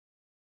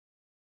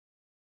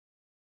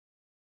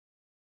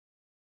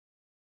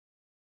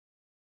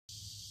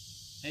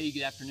Hey,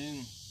 good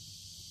afternoon.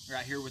 We're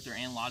out here with our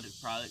Analogic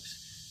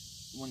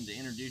products. Wanted to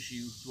introduce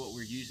you to what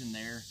we're using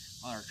there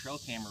on our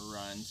trail camera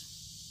runs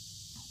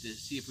to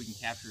see if we can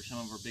capture some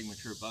of our big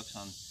mature bucks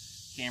on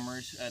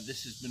cameras.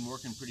 This has been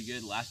working pretty good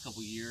the last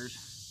couple years,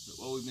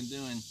 but what we've been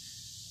doing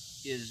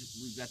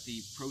is we've got the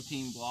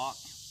protein block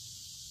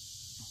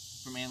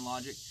from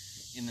Analogic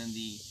and then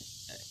the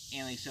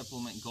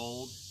anti-supplement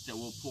gold that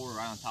we'll pour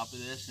right on top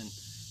of this, and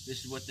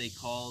this is what they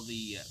call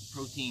the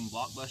protein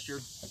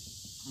Blockbuster.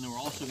 And then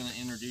we're also going to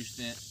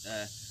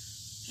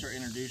start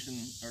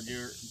introducing our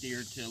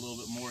deer to a little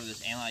bit more of this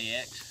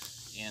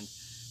Anti-X. And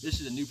this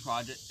is a new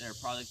product there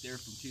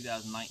from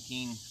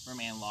 2019 from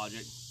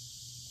Analogic.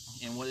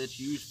 And what it's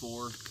used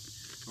for,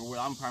 or what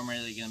I'm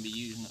primarily going to be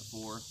using it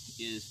for,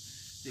 is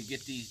to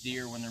get these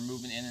deer when they're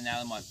moving in and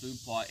out of my food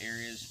plot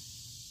areas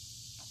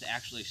to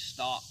actually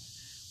stop,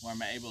 where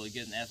I'm able to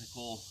get an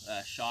ethical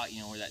shot,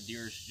 where that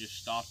deer is just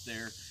stopped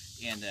there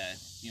and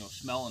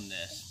smelling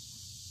this.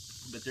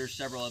 But there's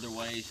several other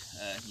ways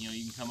you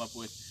can come up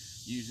with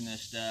using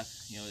this stuff.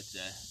 It's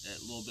a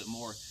little bit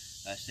more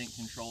scent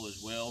control as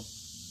well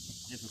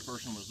if a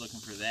person was looking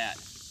for that.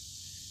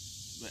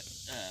 But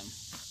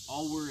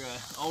all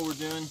we're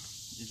doing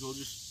is we'll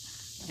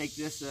just take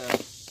this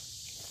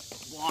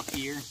block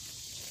here,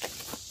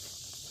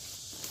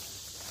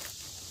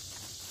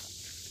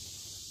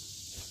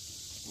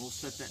 we'll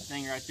set that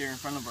thing right there in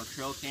front of our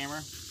trail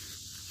camera,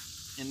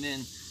 and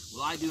then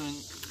what I do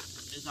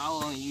is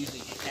I'll only use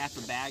half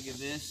a bag of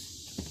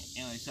this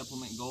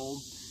anti-supplement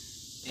gold,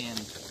 and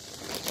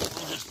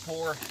we'll just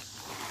pour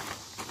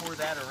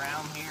that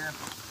around here,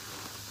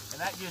 and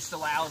that just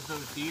allows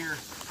those deer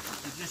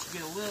to just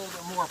get a little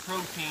bit more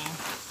protein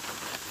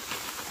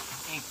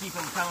and keep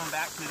them coming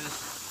back to this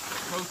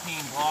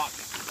protein block.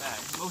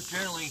 Most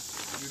generally,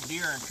 your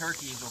deer and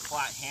turkeys will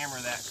flat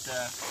hammer that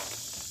stuff,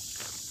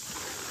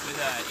 but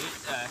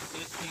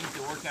it seems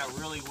to work out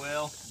really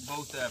well,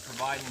 both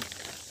providing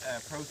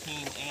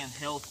protein and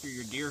health for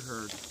your deer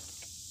herd.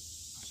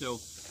 So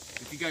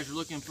if you guys are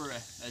looking for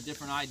a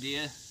different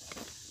idea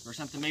or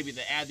something maybe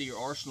to add to your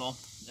arsenal,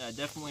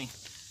 definitely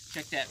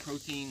check that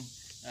protein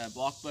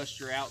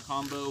Blockbuster out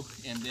combo,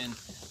 and then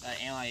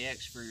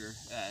Anti-X for your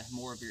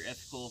more of your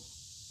ethical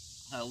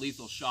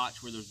lethal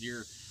shots where those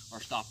deer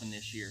are stopping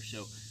this year.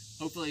 So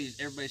hopefully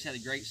everybody's had a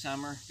great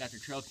summer, got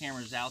their trail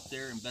cameras out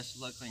there, and best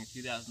of luck on your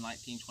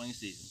 2019-20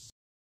 season.